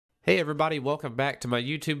Hey everybody, welcome back to my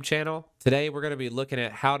YouTube channel. Today we're going to be looking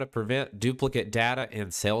at how to prevent duplicate data in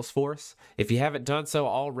Salesforce. If you haven't done so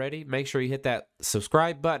already, make sure you hit that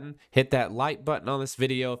subscribe button, hit that like button on this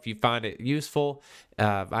video if you find it useful.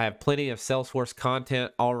 I have plenty of Salesforce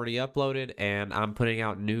content already uploaded and I'm putting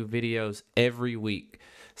out new videos every week.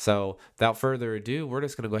 So without further ado, we're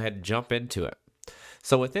just going to go ahead and jump into it.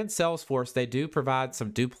 So within Salesforce, they do provide some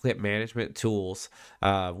duplicate management tools,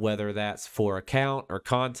 whether that's for account or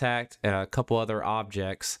contact, and a couple other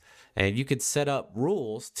objects. And you could set up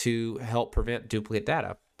rules to help prevent duplicate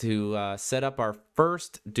data. To set up our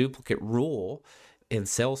first duplicate rule in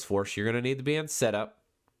Salesforce, you're going to need to be in Setup.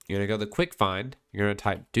 You're going to go to the Quick Find. You're going to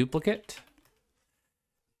type duplicate.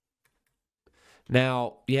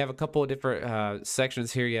 Now, you have a couple of different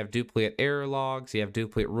sections here. You have duplicate error logs, you have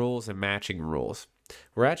duplicate rules, and matching rules.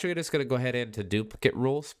 We're actually just going to go ahead into duplicate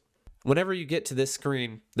rules. Whenever you get to this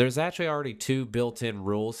screen, there's actually already two built-in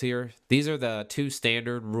rules here. These are the two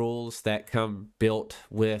standard rules that come built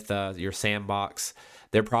with your sandbox.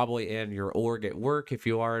 They're probably in your org at work if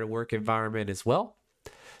you are in a work environment as well.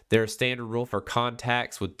 There's a standard rule for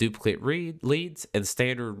contacts with duplicate leads and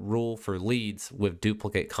standard rule for leads with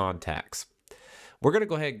duplicate contacts. We're going to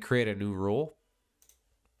go ahead and create a new rule.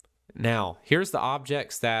 Now, here's the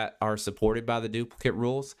objects that are supported by the duplicate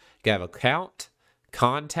rules. You have account,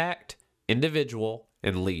 contact, individual,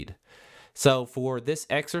 and lead. So for this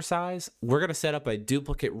exercise, we're going to set up a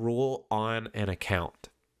duplicate rule on an account.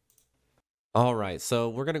 All right, so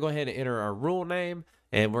we're going to go ahead and enter our rule name,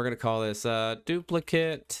 and we're going to call this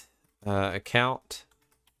duplicate account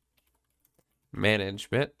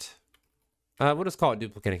management. We'll just call it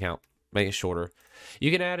duplicate account. Make it shorter.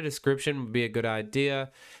 You can add a description, would be a good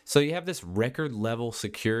idea. So you have this record level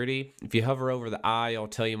security. If you hover over the I, I'll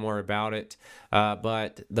tell you more about it.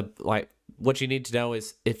 But what you need to know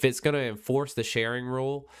is if it's going to enforce the sharing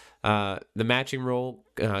rule, the matching rule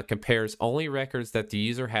compares only records that the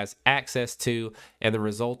user has access to, and the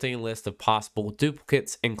resulting list of possible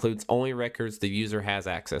duplicates includes only records the user has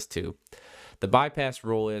access to. The bypass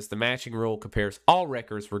rule is the matching rule compares all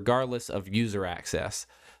records regardless of user access,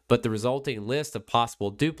 but the resulting list of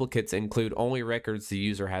possible duplicates include only records the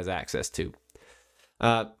user has access to.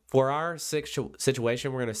 For our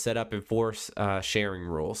situation, we're going to set up and enforce sharing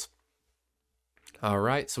rules. All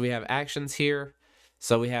right, so we have actions here.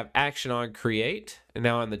 So we have action on create, and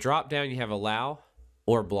now in the drop down you have allow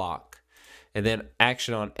or block, and then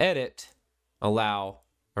action on edit, allow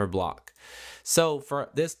or block. So for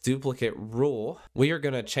this duplicate rule, we are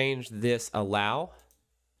going to change this allow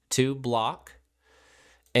to block.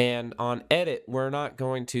 And on edit, we're not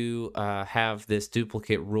going to have this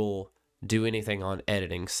duplicate rule do anything on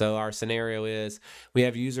editing. So our scenario is we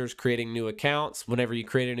have users creating new accounts. Whenever you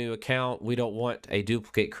create a new account, we don't want a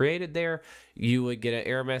duplicate created there. You would get an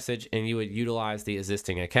error message and you would utilize the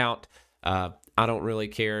existing account. I don't really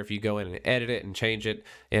care if you go in and edit it and change it.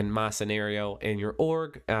 In my scenario, in your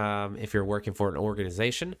org, if you're working for an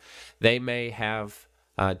organization, they may have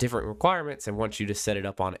different requirements and want you to set it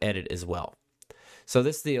up on edit as well. So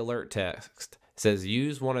this is the alert text. It says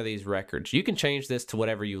use one of these records. You can change this to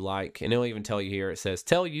whatever you like, and it'll even tell you here. It says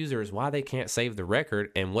tell users why they can't save the record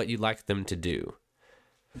and what you'd like them to do.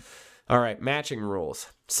 All right, matching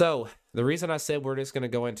rules. So the reason I said we're just going to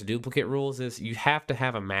go into duplicate rules is you have to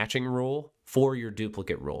have a matching rule for your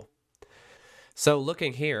duplicate rule. So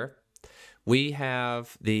looking here, we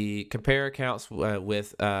have the compare accounts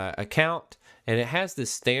with account, and it has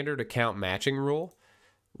this standard account matching rule.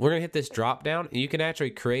 We're going to hit this drop down, and you can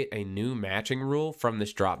actually create a new matching rule from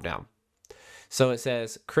this drop down. So it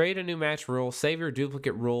says create a new match rule, save your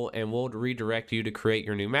duplicate rule, and we'll redirect you to create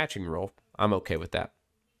your new matching rule. I'm okay with that.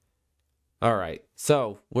 All right,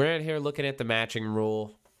 so we're in here looking at the matching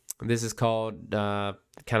rule. This is called, kind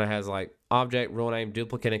of has like object, rule name,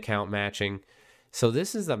 duplicate account matching. So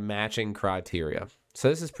this is the matching criteria. So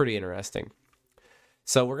this is pretty interesting.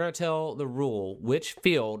 So we're going to tell the rule which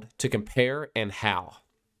field to compare and how.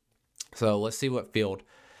 So let's see what field.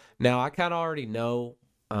 Now I kind of already know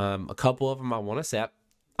a couple of them I want to set.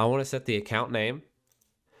 I want to set the account name.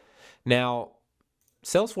 Now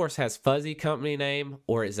Salesforce has fuzzy company name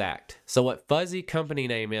or exact. So what fuzzy company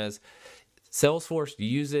name is, Salesforce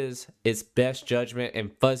uses its best judgment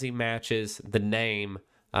and fuzzy matches the name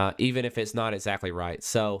even if it's not exactly right.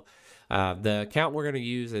 So the account we're going to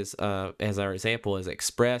use is, as our example is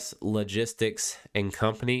Express Logistics and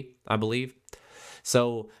Company, I believe.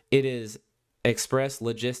 So it is Express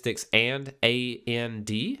Logistics and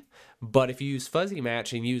AND, but if you use fuzzy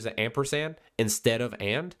match and use an ampersand instead of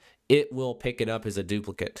and, it will pick it up as a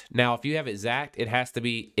duplicate. Now, if you have exact, it has to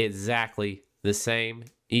be exactly the same,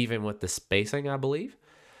 even with the spacing, I believe.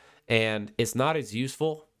 and it's not as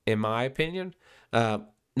useful in my opinion.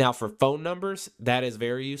 Now for phone numbers, that is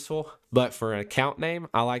very useful, but for an account name,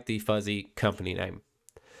 I like the fuzzy company name.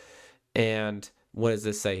 And what does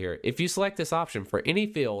this say here? If you select this option for any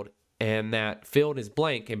field and that field is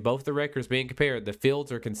blank and both the records being compared, the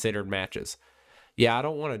fields are considered matches. Yeah, I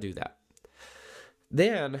don't want to do that.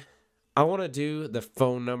 Then I want to do the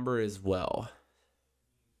phone number as well.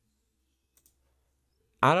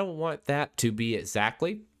 I don't want that to be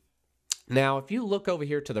exactly. Now, if you look over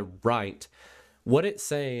here to the right, what it's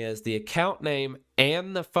saying is the account name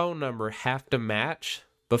and the phone number have to match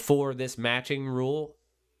before this matching rule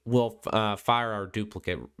will fire our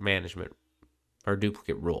duplicate management or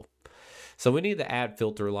duplicate rule. So we need to add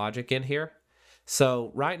filter logic in here.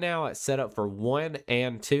 So right now it's set up for 1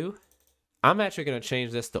 and 2. I'm actually going to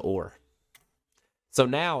change this to or. So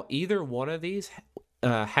now either one of these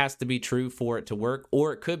has to be true for it to work,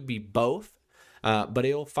 or it could be both, but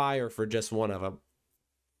it'll fire for just one of them.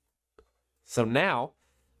 So now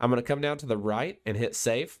I'm going to come down to the right and hit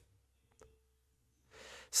save.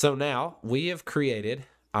 So now we have created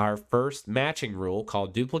our first matching rule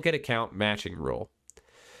called duplicate account matching rule.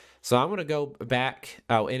 So I'm going to go back.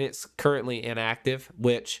 Oh, and it's currently inactive,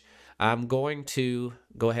 which I'm going to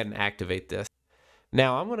go ahead and activate this.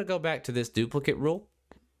 Now I'm going to go back to this duplicate rule.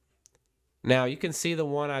 Now you can see the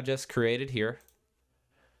one I just created here.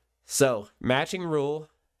 So matching rule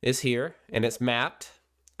is here and it's mapped.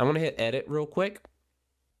 I'm going to hit edit real quick.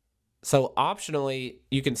 So optionally,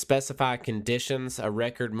 you can specify conditions a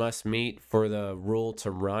record must meet for the rule to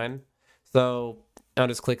run. So I'll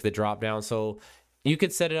just click the drop down. So you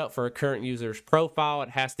could set it up for a current user's profile. It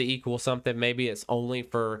has to equal something. Maybe it's only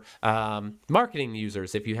for marketing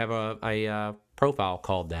users if you have a profile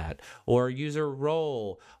called that, or user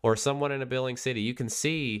role, or someone in a billing city. You can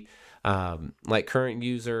see like current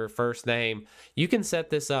user, first name. You can set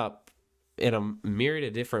this up in a myriad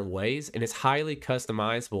of different ways, and it's highly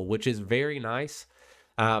customizable, which is very nice.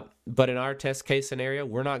 But in our test case scenario,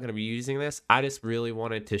 we're not going to be using this. I just really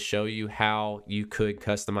wanted to show you how you could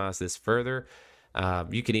customize this further.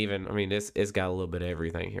 You could even, I mean, it's got a little bit of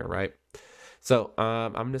everything here, right? So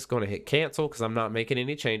I'm just going to hit cancel because I'm not making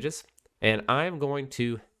any changes, and I'm going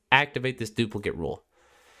to activate this duplicate rule.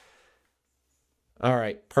 All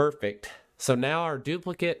right, perfect. So now our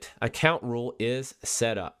duplicate account rule is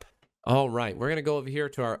set up. All right, we're going to go over here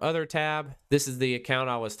to our other tab. This is the account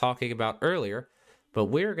I was talking about earlier, but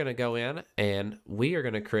we're going to go in and we are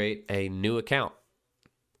going to create a new account.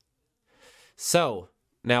 So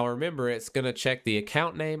now remember, it's going to check the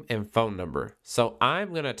account name and phone number. So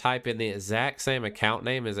I'm going to type in the exact same account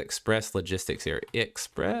name as Express Logistics here.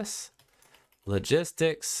 Express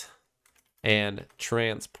Logistics and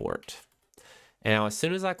Transport. Now, as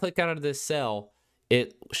soon as I click out of this cell,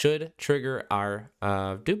 it should trigger our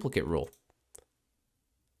duplicate rule.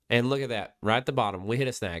 And look at that, right at the bottom, we hit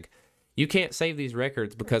a snag. You can't save these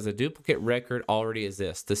records because a duplicate record already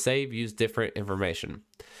exists. To save, use different information.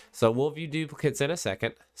 So we'll view duplicates in a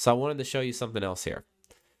second. So I wanted to show you something else here.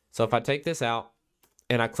 So if I take this out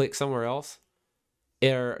and I click somewhere else,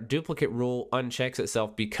 our duplicate rule unchecks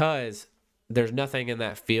itself because there's nothing in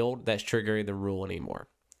that field that's triggering the rule anymore.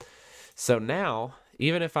 So now,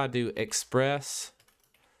 even if I do Express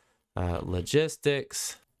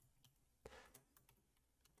Logistics,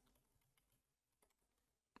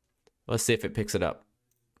 let's see if it picks it up.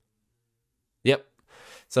 Yep.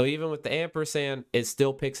 So even with the ampersand, it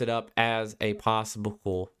still picks it up as a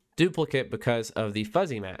possible duplicate because of the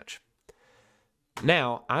fuzzy match.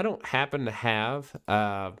 Now, I don't happen to have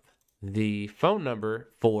the phone number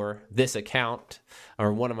for this account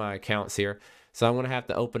or one of my accounts here. So I'm going to have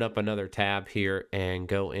to open up another tab here and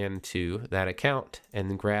go into that account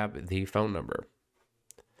and grab the phone number.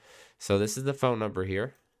 So this is the phone number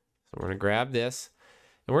here. So we're going to grab this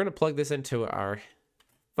and we're going to plug this into our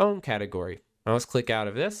phone category. Now let's click out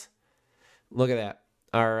of this. Look at that.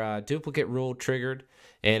 Our duplicate rule triggered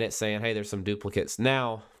and it's saying, hey, there's some duplicates.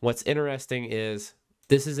 Now, what's interesting is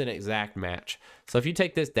this is an exact match. So if you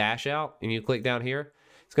take this dash out and you click down here,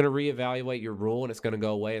 it's going to reevaluate your rule and it's going to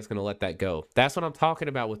go away. It's going to let that go. That's what I'm talking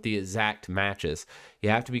about with the exact matches. You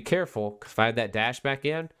have to be careful because if I add that dash back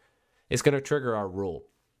in, it's going to trigger our rule.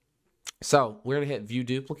 So we're going to hit view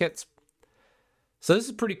duplicates. So this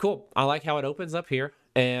is pretty cool. I like how it opens up here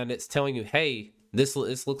and it's telling you, hey, this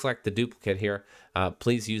looks like the duplicate here.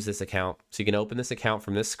 Please use this account. So you can open this account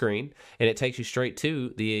from this screen and it takes you straight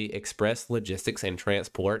to the Express Logistics and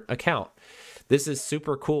Transport account. This is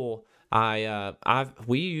super cool.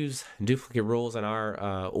 We use duplicate rules in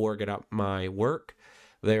our org at my work.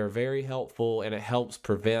 They're very helpful and it helps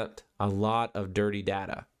prevent a lot of dirty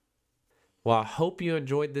data. Well, I hope you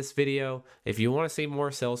enjoyed this video. If you want to see more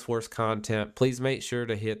Salesforce content, please make sure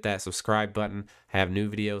to hit that subscribe button. I have new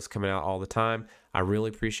videos coming out all the time. I really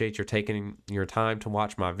appreciate your taking your time to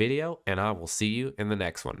watch my video, and I will see you in the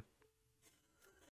next one.